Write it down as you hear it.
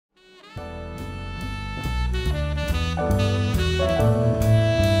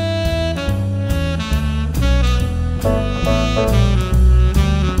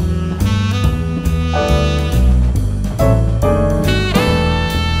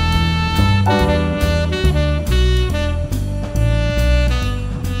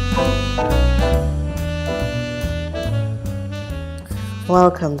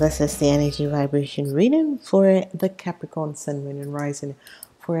Welcome. This is the energy vibration reading for the Capricorn Sun, Moon, and Rising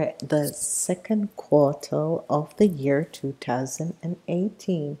for the second quarter of the year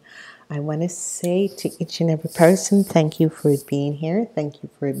 2018. I want to say to each and every person, thank you for being here. Thank you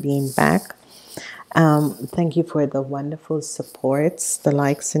for being back. Thank you for the wonderful supports, the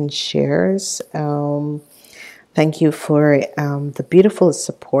likes and shares. Thank you for the beautiful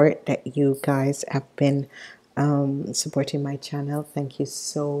support that you guys have been supporting my channel. Thank you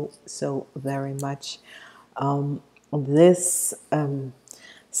so very much. This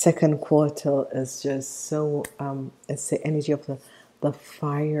second quarter is just so it's the energy of the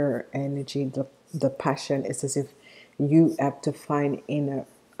fire energy, the passion. It's as if you have to find inner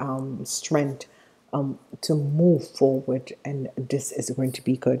strength to move forward, and this is going to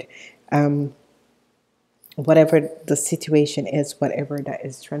be good. Whatever the situation is, whatever that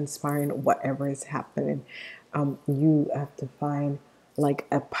is transpiring, whatever is happening, you have to find like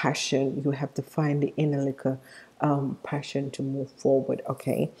a passion. You have to find the inner like passion to move forward.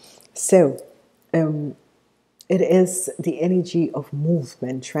 Okay, so it is the energy of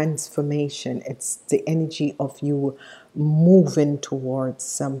movement, transformation. It's the energy of you moving towards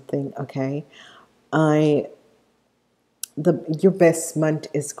something. Okay, your best month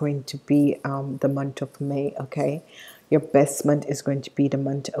is going to be the month of May. Okay, your best month is going to be the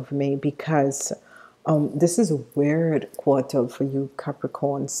month of May because this is a weird quarter for you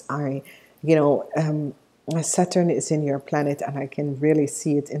Capricorns. Saturn is in your planet, and I can really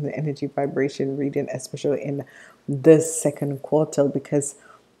see it in the energy vibration reading, especially in this second quarter, because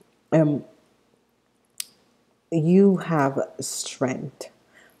you have strength.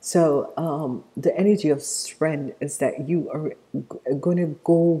 So the energy of strength is that you are going to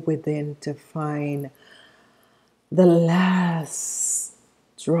go within to find the last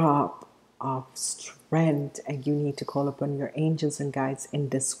drop of strength, and you need to call upon your angels and guides in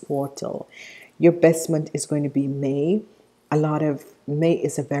this quarter. Your best month is going to be May. May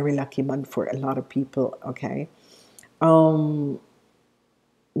is a very lucky month for a lot of people. Okay, the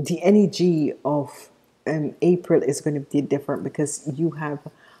energy of April is going to be different because you have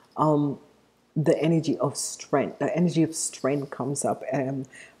the energy of strength. The energy of strength comes up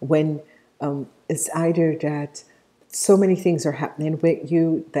when it's either that so many things are happening with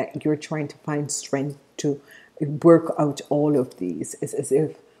you that you're trying to find strength to work out all of these. It's as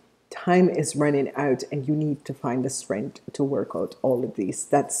if time is running out and you need to find the strength to work out all of these.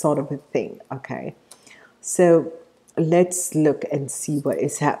 That sort of a thing. Okay, so let's look and see what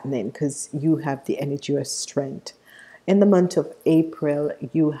is happening, because you have the energy of strength. In the month of April,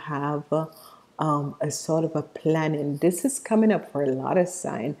 you have a sort of a planning. This is coming up for a lot of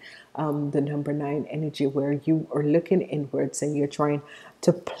sign. The number 9 energy, where you are looking inwards and you're trying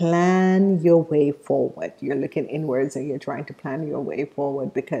to plan your way forward. You're looking inwards and you're trying to plan your way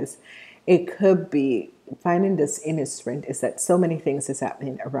forward, because it could be finding this inner strength is that so many things is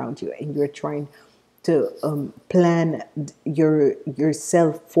happening around you, and you're trying to plan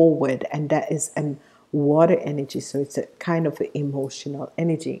yourself forward, and that is an water energy, so it's a kind of an emotional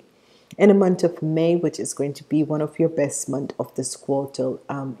energy. In the month of May, which is going to be one of your best months of this quarter,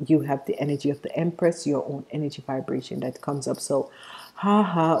 you have the energy of the Empress, your own energy vibration that comes up. So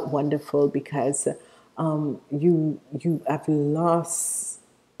wonderful, because you have lost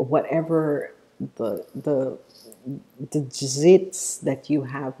whatever the zits that you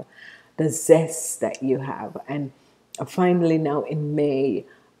have, the zest that you have, and finally now in May,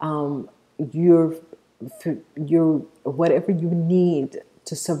 your whatever you need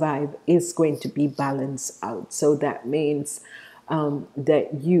to survive is going to be balanced out. So that means that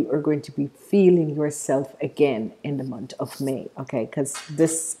you are going to be feeling yourself again in the month of May. Okay, because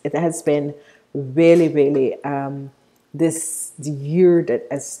it has been really this the year that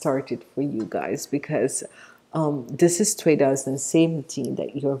has started for you guys, because this is 2017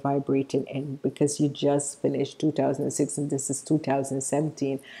 that you're vibrating in, because you just finished 2006 and this is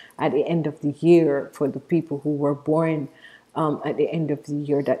 2017. At the end of the year, for the people who were born at the end of the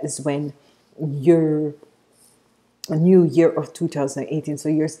year, that is when your new year of 2018. So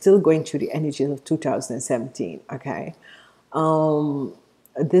you're still going through the energy of 2017. Okay,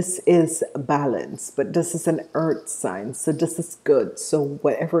 this is balance, but this is an earth sign, so this is good. So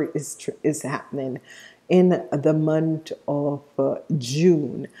whatever is happening in the month of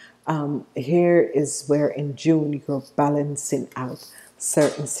June, here is where in June you're balancing out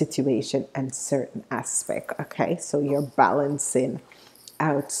certain situation and certain aspect. Okay, so you're balancing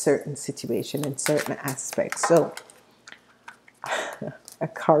out certain situation and certain aspects. So a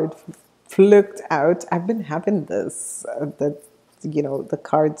card flipped out. I've been having this that the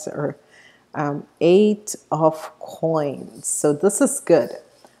cards are Eight of Coins. So this is good.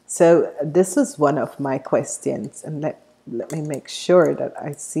 So this is one of my questions, and let me make sure that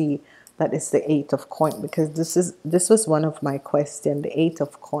I see that it's the Eight of Coins, because this was one of my questions. The Eight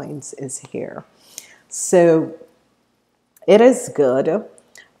of Coins is here. So it is good.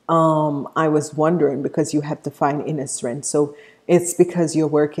 I was wondering, because you have to find inner strength. So it's because you're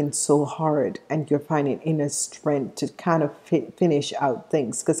working so hard and you're finding inner strength to kind of finish out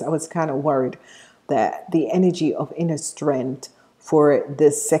things. Because I was kind of worried that the energy of inner strength for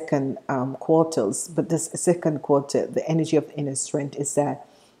this second quarters, but this second quarter, the energy of inner strength is that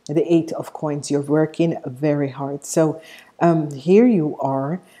the Eight of Coins, you're working very hard. So here you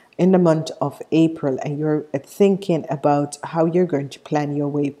are in the month of April, and you're thinking about how you're going to plan your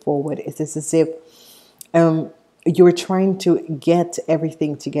way forward. It is as if you're trying to get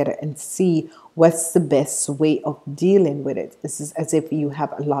everything together and see what's the best way of dealing with it. This is as if you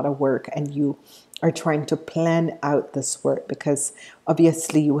have a lot of work and you are trying to plan out this work, because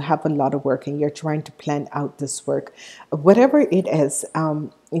obviously you have a lot of work and you're trying to plan out this work. Whatever it is,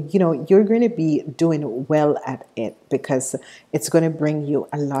 you're going to be doing well at it, because it's going to bring you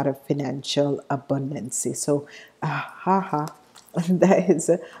a lot of financial abundance. So, that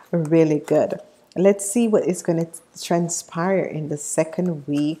is really good. Let's see what is going to transpire in the second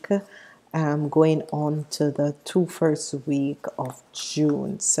week, going on to the first week of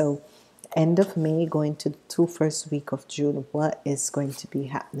June. So end of May going to the first week of June. What is going to be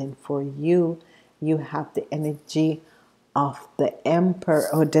happening for you? You have the energy of the Emperor.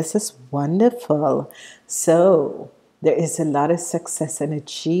 Oh, this is wonderful. So there is a lot of success and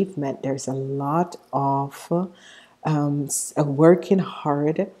achievement. There's a lot of working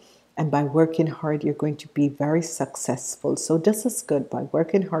hard. And by working hard, you're going to be very successful. So this is good. By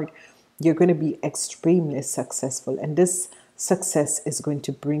working hard, you're going to be extremely successful. And this success is going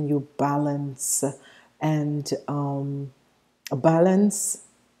to bring you balance and balance.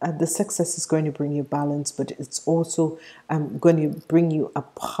 The success is going to bring you balance, but it's also going to bring you a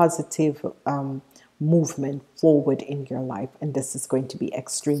positive movement forward in your life, and this is going to be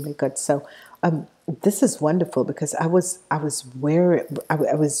extremely good. So this is wonderful, because I was really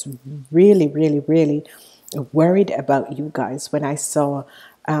worried about you guys when I saw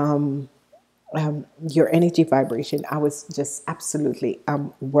your energy vibration. I was just absolutely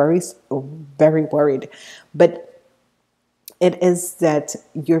very worried. But it is that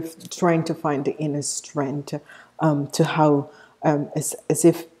you're trying to find the inner strength to how, as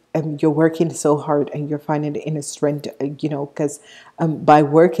if you're working so hard and you're finding the inner strength, because by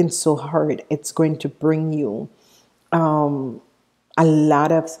working so hard, it's going to bring you a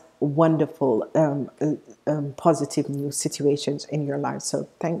lot of wonderful, positive new situations in your life. So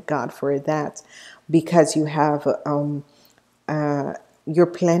thank God for that, because you have you're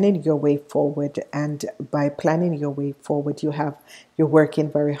planning your way forward, and by planning your way forward, you're working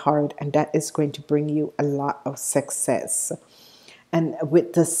very hard, and that is going to bring you a lot of success. And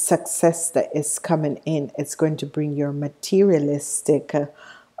with the success that is coming in, it's going to bring your materialistic,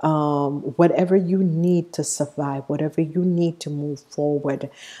 whatever you need to survive, whatever you need to move forward,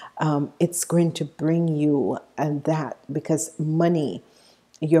 it's going to bring you that, because money,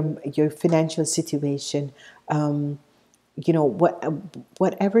 your financial situation,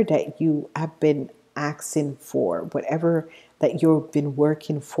 whatever that you have been asking for, whatever that you've been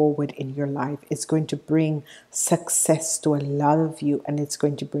working forward in your life, is going to bring success to a lot of you, and it's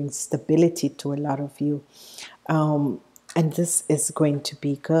going to bring stability to a lot of you. And this is going to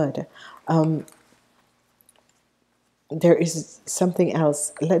be good. There is something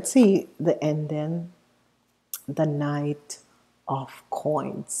else. Let's see the ending. The Knight of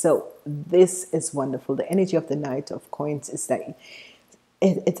Coins. So this is wonderful. The energy of the Knight of Coins is that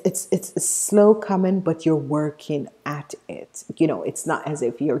it's slow coming, but you're working at it. It's not as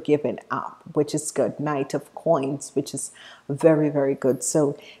if you're giving up, which is good. Knight of Coins, which is very, very good.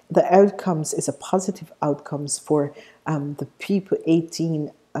 So the outcomes is a positive outcomes for the people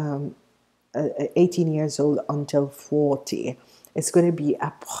 18 years old until 40. It's going to be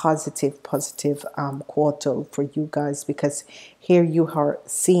a positive quarter for you guys, because here you are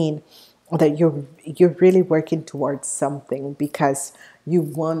seeing that you're really working towards something, because you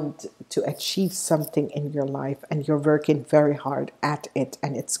want to achieve something in your life, and you're working very hard at it,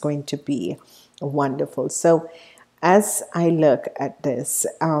 and it's going to be wonderful. So as I look at this,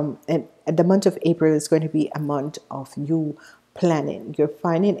 and the month of April is going to be a month of you planning. You're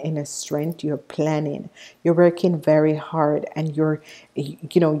finding inner strength, you're planning, you're working very hard, and you're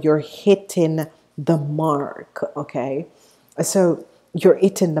hitting the mark. Okay, so you're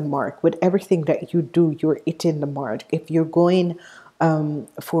hitting the mark with everything that you do. You're hitting the mark. If you're going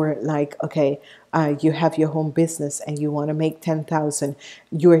for like, okay, you have your home business and you want to make 10,000,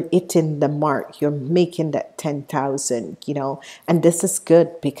 you're hitting the mark, you're making that 10,000, you know, and this is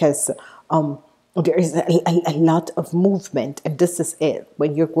good because there is a lot of movement, and this is it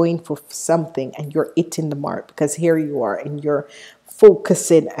when you're going for something and you're hitting the mark, because here you are and you're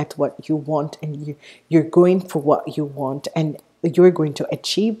focusing at what you want, and you're going for what you want, and you're going to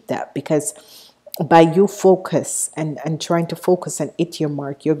achieve that, because by you focus and trying to focus and hit your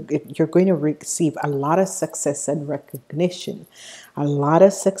mark, you're going to receive a lot of success and recognition. A lot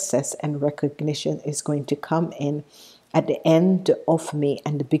of success and recognition is going to come in at the end of May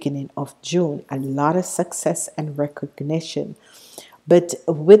and the beginning of June. A lot of success and recognition. But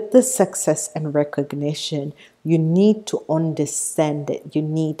with the success and recognition, you need to understand it. You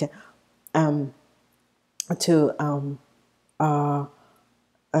need to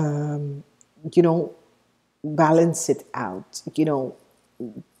you know, balance it out, you know,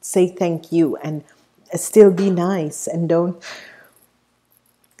 say thank you and still be nice, and don't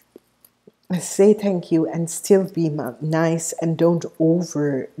say thank you and still be nice, and don't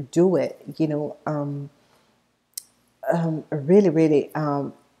overdo it, you know. Really, really,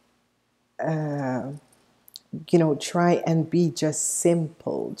 you know, try and be just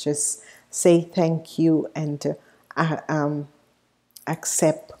simple. Just say thank you and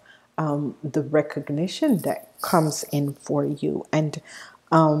accept the recognition that comes in for you, and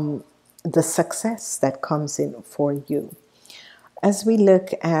the success that comes in for you. As we look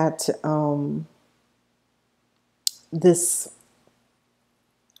at this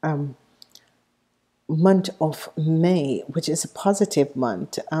month of May, which is a positive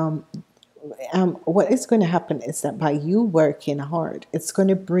month, what is going to happen is that by you working hard, it's going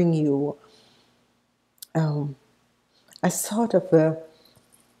to bring you a sort of a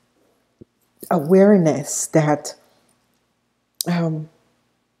awareness that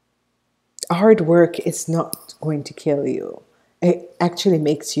hard work is not going to kill you. It actually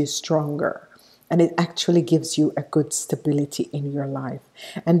makes you stronger, and it actually gives you a good stability in your life.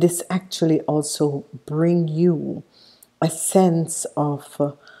 And this actually also bring you a sense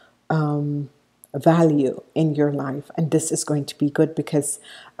of value in your life. And this is going to be good, because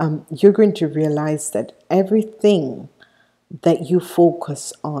you're going to realize that everything that you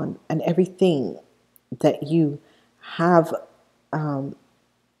focus on and everything that you have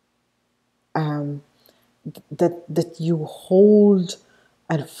that you hold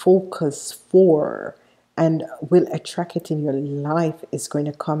and focus for and will attract it in your life is going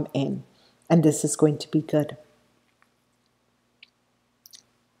to come in, and this is going to be good.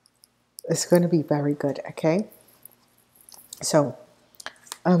 It's going to be very good. Okay, so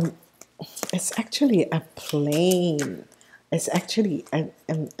it's actually a plain, it's actually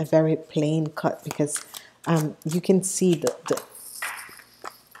a very plain cut, because you can see the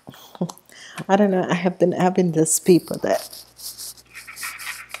I don't know, I have been having this people that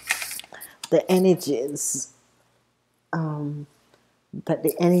the energies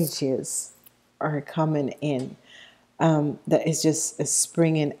the energies are coming in, that is just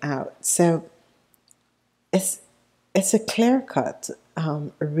springing out. So it's a clear cut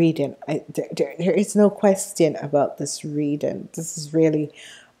reading. There is no question about this reading. This is really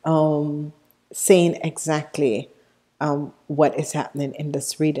saying exactly what is happening in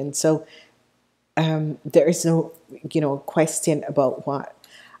this reading. So there is no, you know, question about what.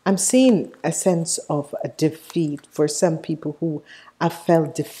 I'm seeing a sense of a defeat for some people who have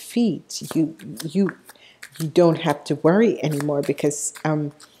felt defeat. You don't have to worry anymore, because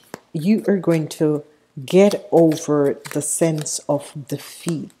you are going to get over the sense of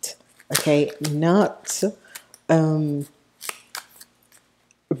defeat. Okay, not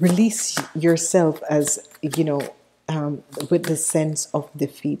release yourself as, you know, with the sense of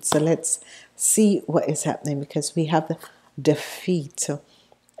defeat. So let's see what is happening, because we have defeat.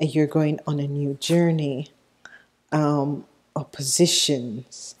 You're going on a new journey,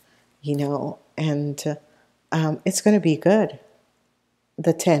 oppositions, you know, and it's going to be good.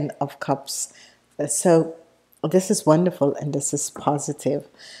 The 10 of Cups. So this is wonderful, and this is positive.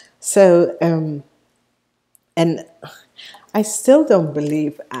 So, and I still don't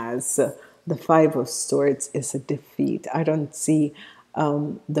believe as the Five of Swords is a defeat. I don't see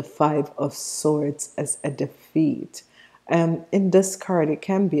the Five of Swords as a defeat. In this card, it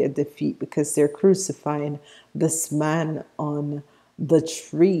can be a defeat, because they're crucifying this man on the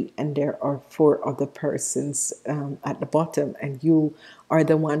tree, and there are 4 other persons at the bottom, and you are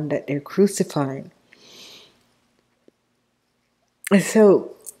the one that they're crucifying.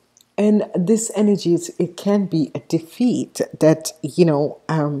 So, and this energy, it can be a defeat that, you know,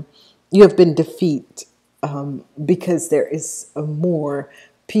 you have been defeated because there is more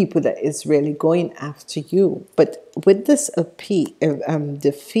people that is really going after you. But with this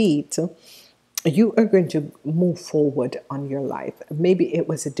defeat, you are going to move forward on your life. Maybe it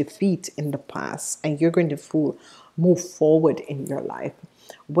was a defeat in the past, and you're going to move forward in your life.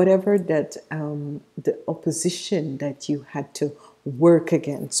 Whatever that the opposition that you had to work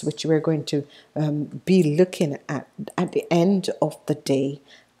against, which we're going to be looking at the end of the day,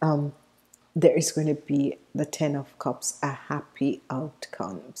 there is going to be the 10 of cups, a happy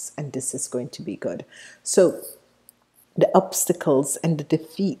outcomes, and this is going to be good. So the obstacles and the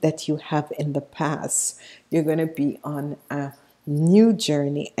defeat that you have in the past, you're going to be on a new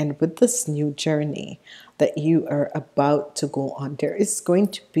journey. And with this new journey that you are about to go on, there is going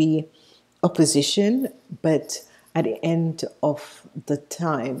to be opposition, but at the end of the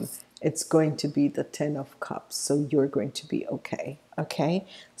time, it's going to be the 10 of cups. So you're going to be okay. Okay.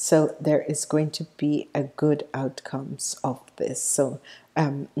 So there is going to be a good outcomes of this. So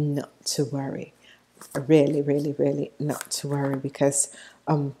not to worry. Really, really, really not to worry, because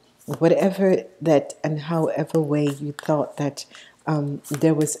whatever that and however way you thought that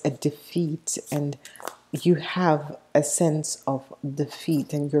there was a defeat, and you have a sense of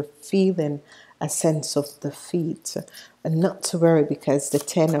defeat, and you're feeling a sense of defeat, and not to worry, because the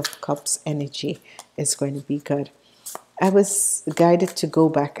 10 of cups energy is going to be good. I was guided to go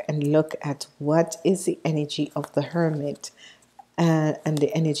back and look at what is the energy of the hermit, and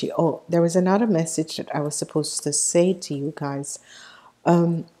the energy. Oh, there was another message that I was supposed to say to you guys.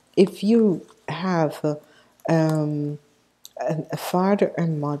 If you have a father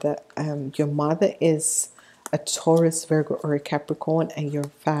and mother, your mother is a Taurus, Virgo, or a Capricorn, and your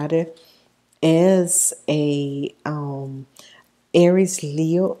father is a Aries,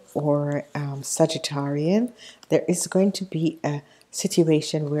 Leo, or Sagittarian, there is going to be a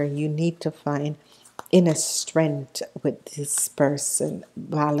situation where you need to find inner strength with this person.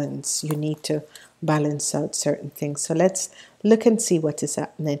 Balance. You need to balance out certain things. So let's look and see what is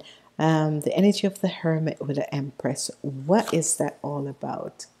happening. The energy of the Hermit with the Empress. What is that all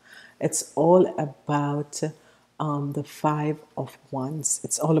about? It's all about the Five of Wands.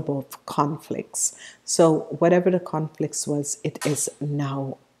 It's all about conflicts. So whatever the conflicts was, it is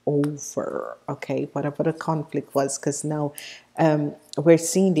now over. Okay, whatever the conflict was, because now we're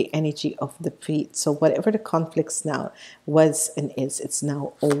seeing the energy of the feet. So whatever the conflicts now was and is, it's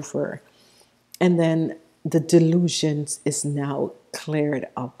now over. And then the delusions is now cleared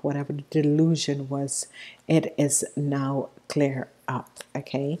up. Whatever the delusion was, it is now clear up.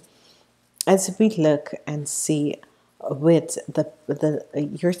 Okay, as we look and see with the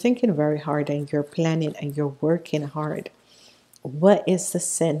you're thinking very hard, and you're planning, and you're working hard. What is the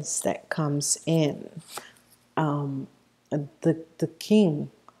sense that comes in? The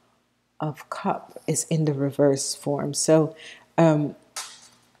King of Cup is in the reverse form. So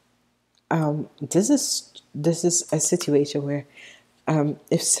this is a situation where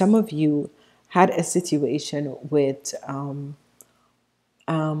if some of you had a situation with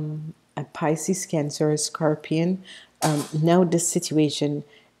a Pisces, Cancer, Scorpion, now this situation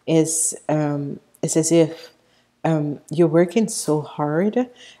is as if you're working so hard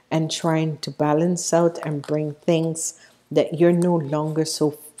and trying to balance out and bring things that you're no longer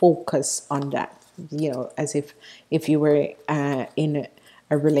so focused on that. You know, as if you were in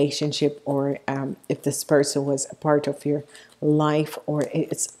a relationship, or if this person was a part of your life, or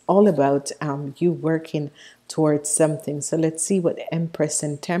it's all about you working towards something. So let's see what the Empress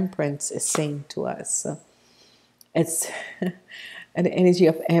and Temperance is saying to us. It's an energy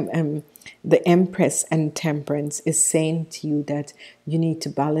of the Empress and Temperance is saying to you that you need to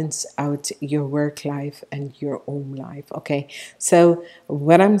balance out your work life and your home life. Okay, so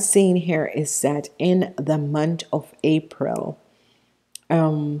what I'm seeing here is that in the month of April,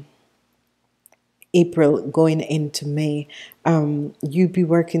 going into May, you be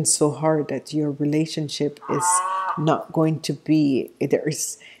working so hard that your relationship is not going to be,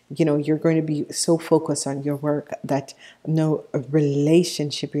 there's, you know, you're going to be so focused on your work that no your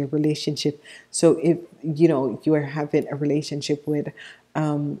relationship. So if, you know, you are having a relationship with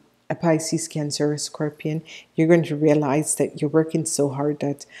a Pisces, Cancer, or Scorpion, you're going to realize that you're working so hard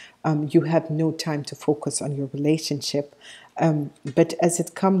that you have no time to focus on your relationship. But as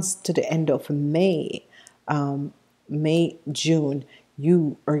it comes to the end of May, June,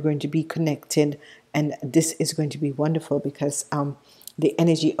 you are going to be connected, and this is going to be wonderful, because the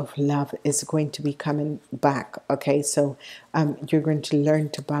energy of love is going to be coming back. Okay, so you're going to learn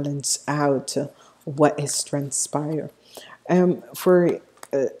to balance out what is transpired. For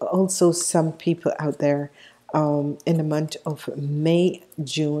also some people out there, in the month of May,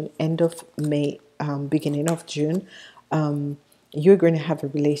 June, end of May, beginning of June, you're going to have a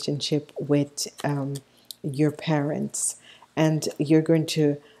relationship with your parents, and you're going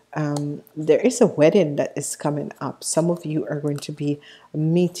to there is a wedding that is coming up. Some of you are going to be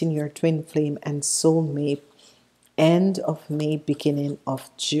meeting your twin flame and soulmate end of May, beginning of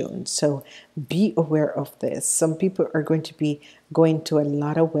June. So be aware of this. Some people are going to be going to a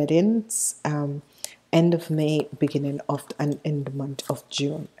lot of weddings end of May, beginning of and in the month of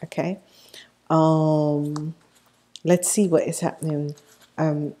June. Okay. Let's see what is happening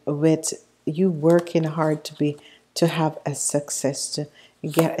with you working hard to have a success, to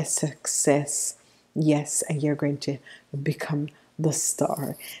get a success. Yes, and you're going to become the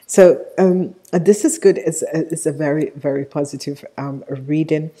star. So this is good. It's a very, very positive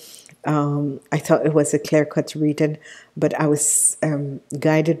reading. I thought it was a clear-cut reading, but I was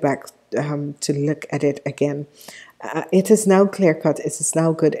guided back to look at it again. It is now clear-cut. It is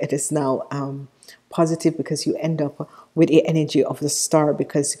now good. It is now positive, because you end up with the energy of the star,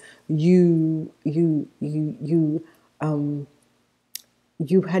 because you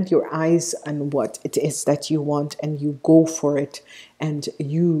had your eyes on what it is that you want, and you go for it, and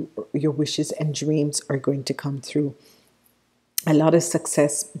your wishes and dreams are going to come through. A lot of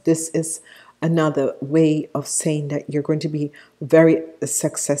success. This is another way of saying that you're going to be very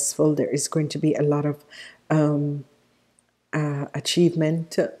successful. There is going to be a lot of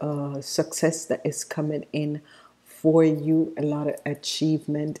achievement, success that is coming in for you, a lot of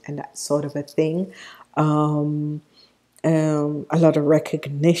achievement and that sort of a thing. A lot of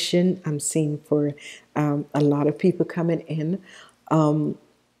recognition I'm seeing for a lot of people coming in.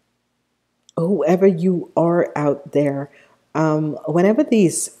 Whoever you are out there, whenever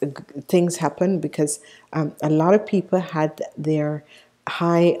these things happen, because a lot of people had their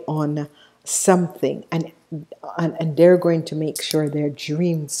high on something, and they're going to make sure their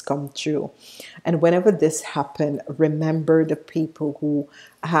dreams come true. And whenever this happen, remember the people who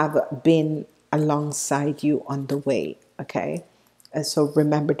have been alongside you on the way. Okay, and so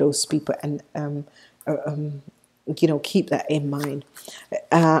remember those people, and keep that in mind.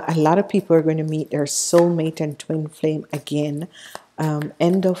 A lot of people are going to meet their soulmate and twin flame again,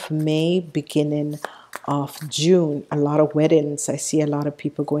 end of May, beginning of June. A lot of weddings. I see a lot of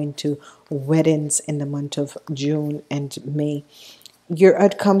people going to weddings in the month of June and May. Your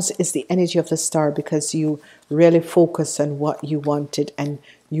outcomes is the energy of the star, because you really focus on what you wanted and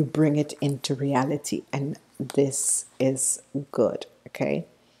you bring it into reality, and this is good. Okay,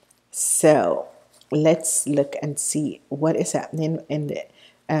 so let's look and see what is happening in the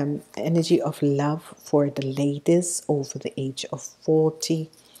energy of love for the ladies over the age of 40.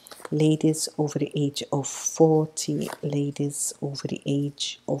 Ladies over the age of 40. Ladies over the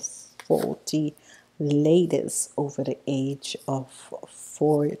age of 40. Ladies over the age of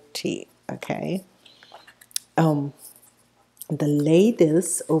 40. Okay. The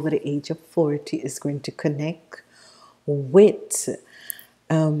ladies over the age of 40 is going to connect with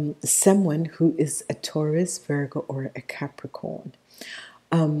someone who is a Taurus, Virgo, or a Capricorn.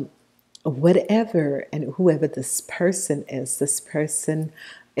 Whatever and whoever this person is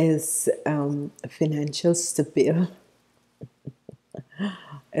financial stable,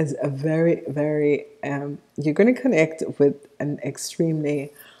 is a very, very, you're going to connect with an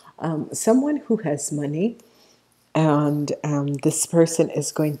extremely, someone who has money, and this person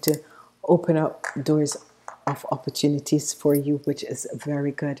is going to open up doors of opportunities for you, which is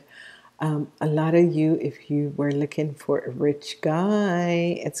very good. A lot of you, if you were looking for a rich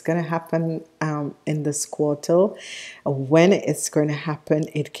guy, it's going to happen in this quarter. When it's going to happen,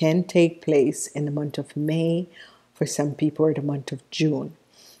 it can take place in the month of May for some people, or the month of June.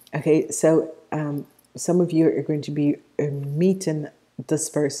 Okay, so some of you are going to be meeting this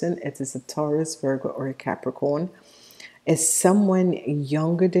person. It is a Taurus, Virgo, or a Capricorn. It's someone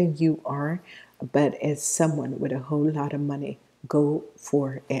younger than you are, but it's someone with a whole lot of money. Go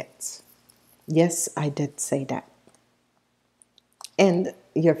for it. Yes, I did say that. And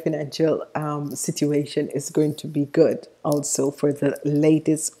your financial situation is going to be good also for the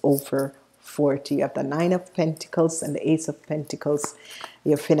ladies over 40. You have the Nine of Pentacles and the Ace of Pentacles.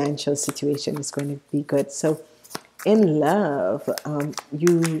 Your financial situation is going to be good. So in love,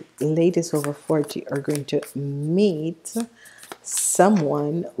 you ladies over 40 are going to meet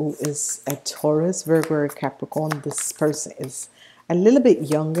someone who is a Taurus, Virgo, or Capricorn. This person is a little bit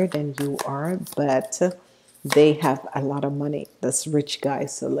younger than you are, but they have a lot of money. This rich guy.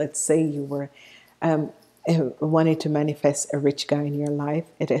 So let's say you were wanting to manifest a rich guy in your life.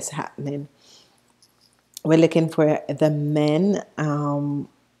 It is happening. We're looking for the men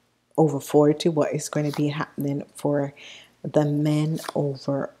over 40. What is going to be happening for the men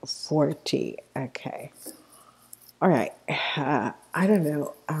over 40. Okay. All right. I don't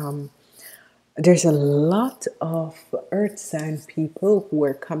know. There's a lot of earth sign people who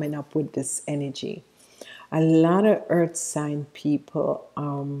are coming up with this energy. A lot of earth sign people.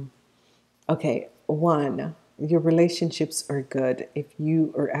 Okay, one, your relationships are good. If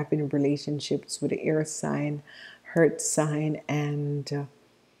you are having relationships with the air sign, earth sign, and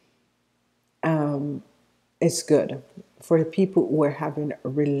it's good. For the people who are having a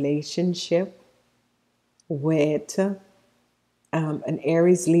relationship with an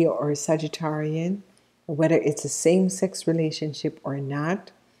Aries, Leo, or a Sagittarian, whether it's a same-sex relationship or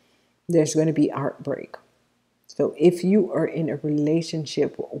not, there's going to be heartbreak. So if you are in a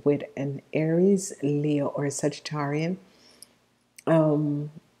relationship with an Aries, Leo, or a Sagittarian,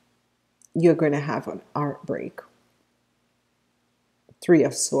 you're going to have an heartbreak. Three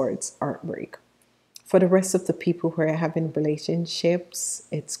of Swords, heartbreak. For the rest of the people who are having relationships,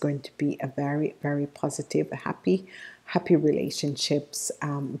 it's going to be a very, very positive, happy relationships,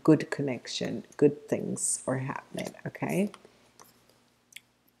 good connection, good things are happening, okay?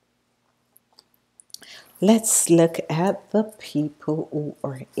 Let's look at the people who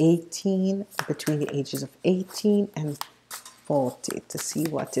are 18, between the ages of 18 and 40 to see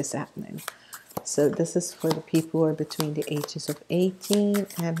what is happening. So this is for the people who are between the ages of 18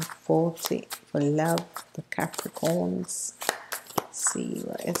 and 40 for love, the Capricorns. See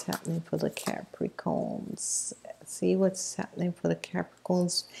what is happening for the Capricorns. See what's happening for the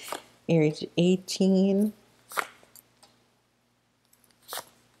Capricorns, age 18.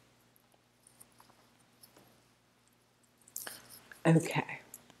 Okay.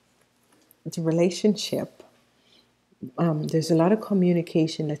 The relationship. There's a lot of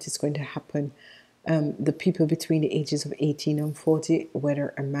communication that is going to happen. The people between the ages of 18 and 40,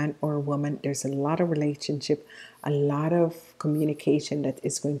 whether a man or a woman, there's a lot of relationship, a lot of communication that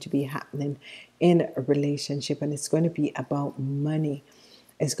is going to be happening in a relationship, and it's going to be about money.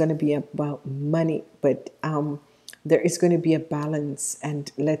 It's going to be about money, but there is going to be a balance.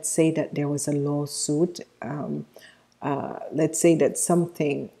 And let's say that there was a lawsuit. Let's say that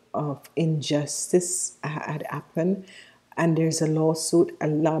something of injustice had happened and there's a lawsuit, a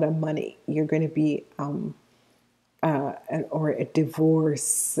lot of money. You're going to be, or a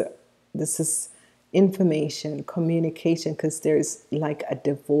divorce. This is information, communication, because there's like a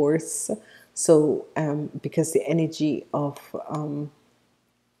divorce. So, because the energy of,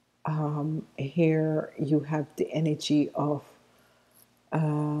 here you have the energy of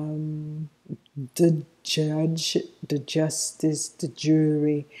the judge, the justice, the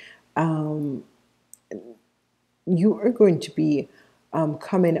jury. You are going to be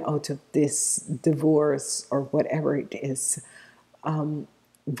coming out of this divorce or whatever it is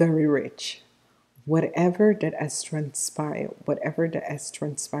very rich. Whatever that has transpired,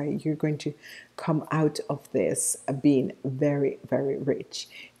 you're going to come out of this being very, very rich.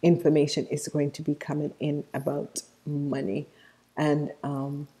 Information is going to be coming in about money, and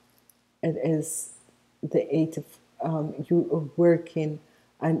it is the eight of you are working,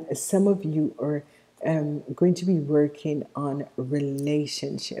 and some of you are going to be working on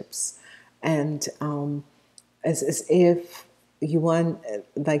relationships, and as if you want,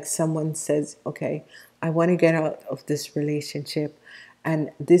 like someone says, okay, I want to get out of this relationship,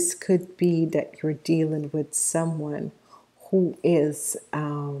 and this could be that you're dealing with someone who is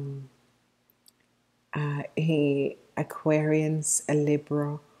a Aquarians, a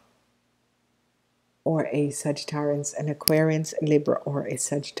Libra, or a Sagittarians, an Aquarians, a Libra, or a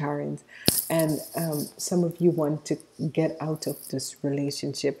Sagittarians. And some of you want to get out of this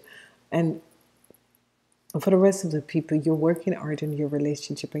relationship. And for the rest of the people, you're working hard in your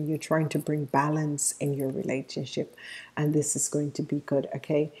relationship and you're trying to bring balance in your relationship. And this is going to be good,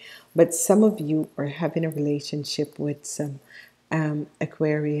 okay? But some of you are having a relationship with some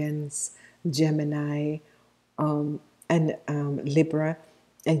Aquarians, Gemini, and Libra,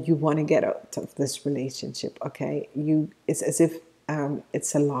 and you want to get out of this relationship, okay? It's as if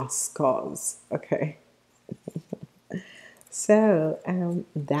it's a lost cause, okay? So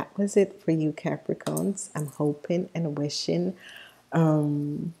that was it for you, Capricorns. I'm hoping and wishing a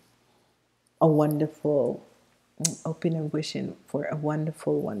wonderful, hoping and wishing for a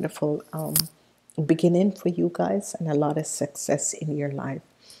wonderful, wonderful beginning for you guys and a lot of success in your life.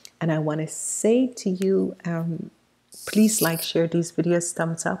 And I want to say to you, please like, share these videos,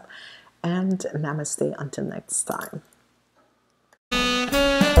 thumbs up, and namaste until next time.